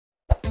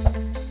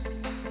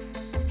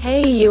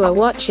Hey, you are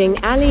watching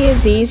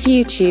AliAziz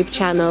YouTube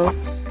channel.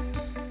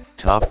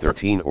 Top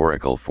 13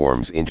 Oracle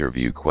Forms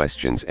interview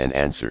questions and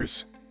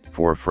answers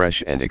for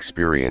fresh and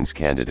experienced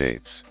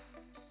candidates.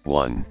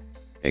 1.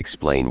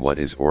 Explain what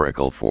is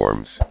Oracle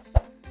Forms.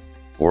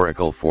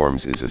 Oracle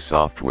Forms is a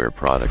software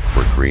product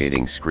for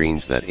creating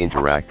screens that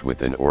interact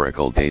with an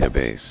Oracle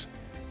database.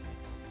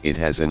 It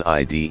has an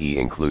IDE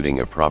including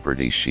a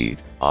property sheet,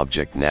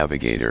 object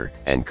navigator,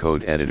 and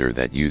code editor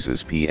that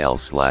uses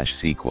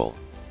PL/SQL.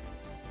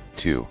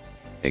 2.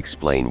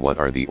 Explain what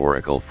are the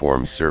Oracle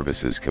Forms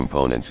services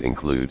components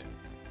include.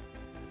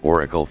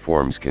 Oracle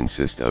Forms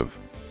consist of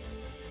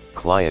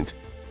Client.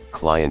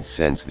 Client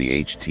sends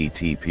the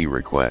HTTP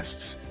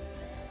requests.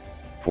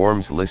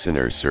 Forms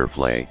listener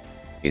Surflay.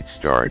 It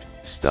start,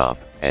 stop,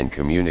 and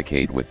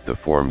communicate with the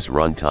Forms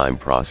runtime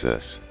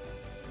process.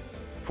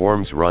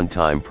 Forms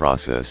runtime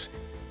process.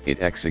 It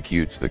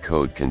executes the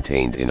code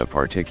contained in a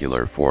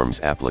particular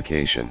Forms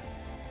application.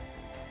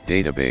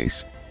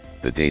 Database.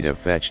 The data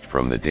fetched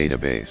from the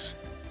database.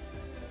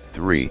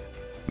 3.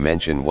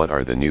 Mention what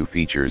are the new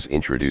features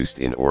introduced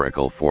in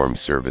Oracle Forms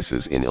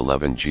Services in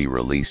 11G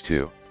Release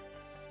 2.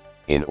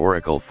 In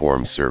Oracle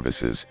Forms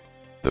Services,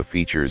 the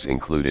features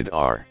included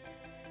are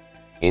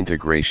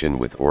integration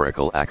with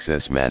Oracle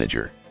Access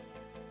Manager,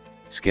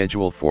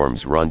 schedule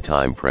Forms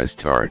runtime press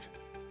start,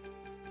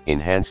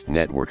 enhanced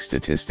network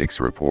statistics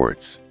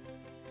reports,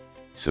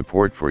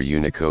 support for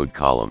Unicode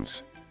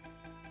columns,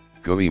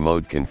 GUI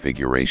mode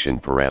configuration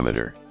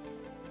parameter,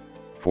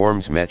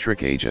 Forms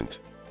metric agent,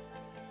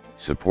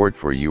 support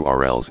for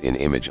URLs in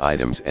image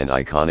items and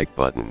iconic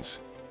buttons,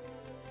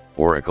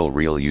 Oracle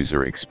Real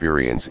User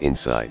Experience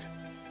Insight.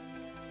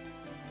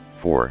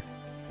 4.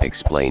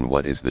 Explain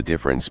what is the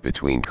difference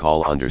between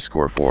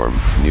call_form,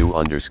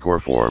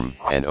 new_form,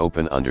 and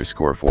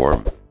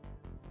open_form.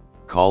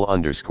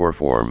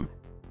 Call_form,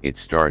 it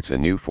starts a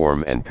new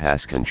form and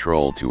pass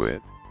control to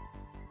it.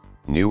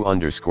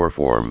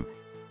 New_form,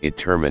 it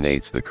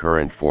terminates the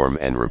current form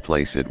and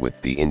replace it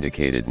with the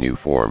indicated new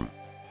form.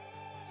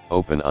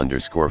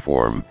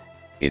 Open_form,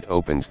 it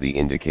opens the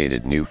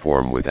indicated new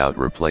form without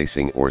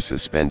replacing or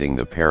suspending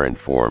the parent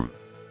form.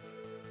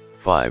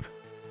 5.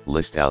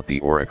 List out the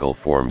Oracle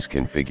Forms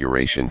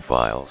configuration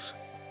files.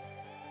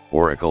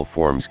 Oracle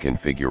Forms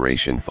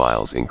configuration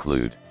files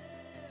include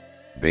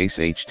base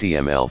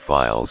HTML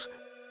files,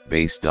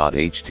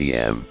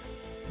 base.htm,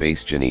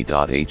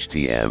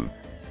 basegenie.htm,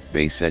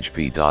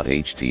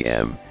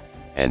 basehp.htm,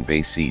 and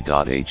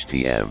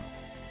basec.htm.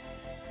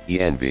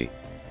 env.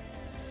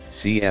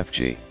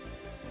 CFG.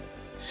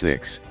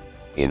 6.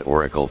 In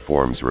Oracle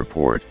Forms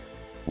report,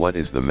 what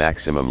is the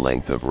maximum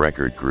length of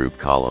record group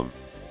column?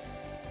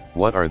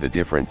 What are the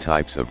different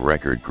types of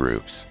record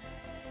groups?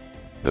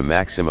 The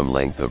maximum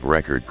length of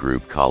record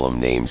group column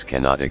names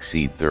cannot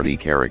exceed 30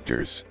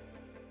 characters.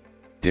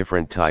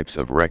 Different types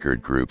of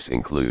record groups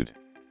include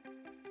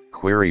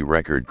query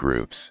record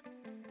groups,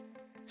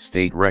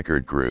 state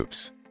record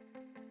groups,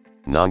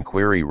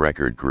 non-query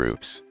record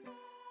groups.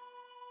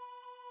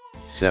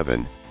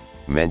 7.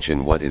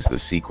 Mention what is the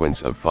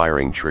sequence of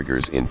firing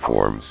triggers in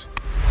Forms.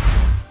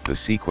 The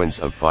sequence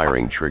of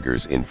firing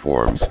triggers in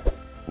Forms,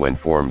 when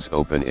Forms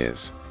open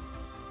is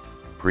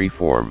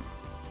pre-form,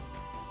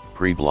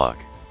 pre-block,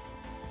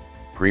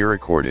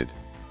 pre-recorded,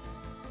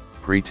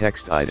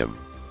 pre-text item,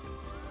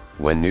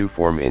 when new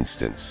form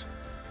instance,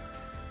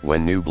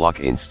 when new block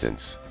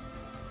instance,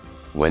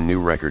 when new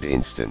record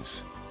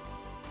instance,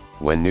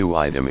 when new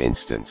item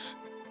instance.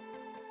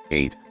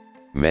 8.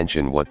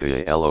 Mention what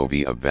the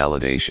LOV of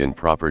validation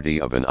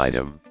property of an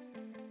item.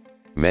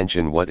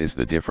 Mention what is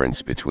the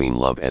difference between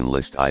love and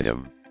list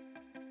item.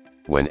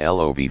 When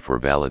LOV for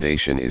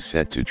validation is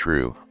set to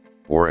true,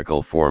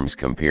 Oracle Forms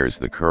compares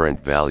the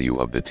current value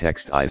of the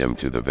text item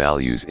to the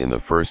values in the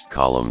first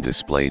column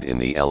displayed in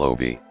the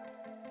LOV.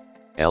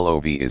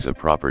 LOV is a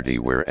property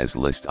whereas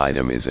list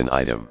item is an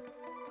item.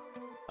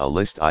 A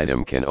list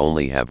item can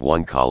only have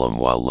one column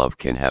while love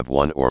can have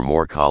one or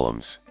more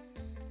columns.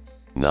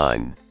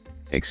 9.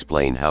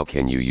 Explain how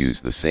can you use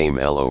the same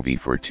LOV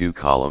for two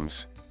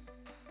columns.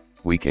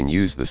 We can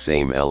use the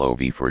same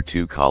LOV for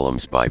two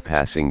columns by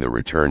passing the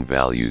return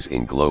values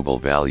in global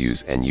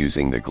values and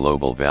using the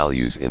global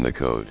values in the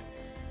code.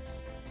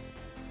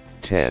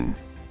 10.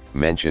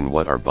 Mention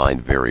what are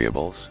bind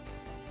variables.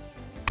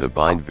 The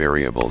bind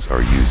variables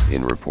are used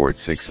in report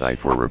 6i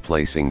for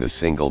replacing the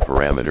single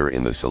parameter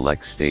in the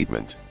select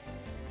statement.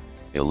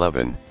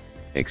 11.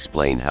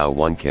 Explain how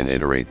one can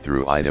iterate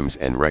through items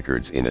and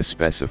records in a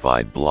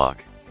specified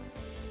block.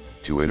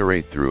 To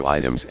iterate through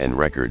items and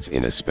records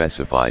in a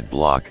specified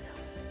block,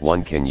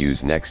 one can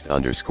use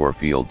next_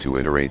 field to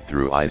iterate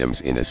through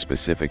items in a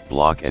specific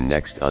block and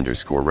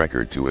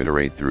next_record to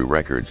iterate through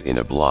records in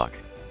a block.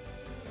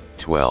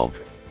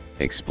 12.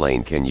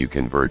 Explain can you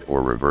convert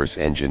or reverse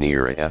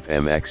engineer a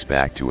FMX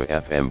back to a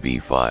FMB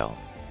file.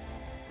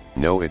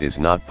 No, it is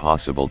not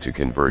possible to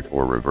convert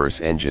or reverse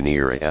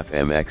engineer a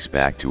FMX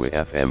back to a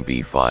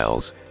FMB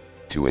files,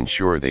 to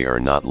ensure they are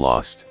not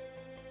lost.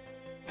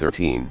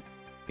 13.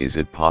 Is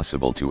it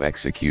possible to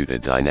execute a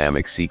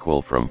dynamic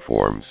SQL from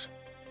Forms?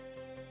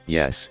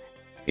 Yes,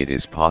 it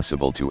is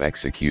possible to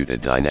execute a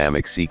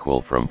dynamic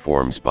SQL from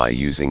forms by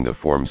using the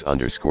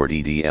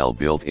forms_DDL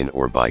built-in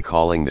or by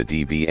calling the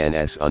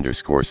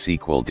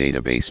dbns_SQL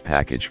database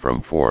package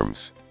from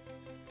forms.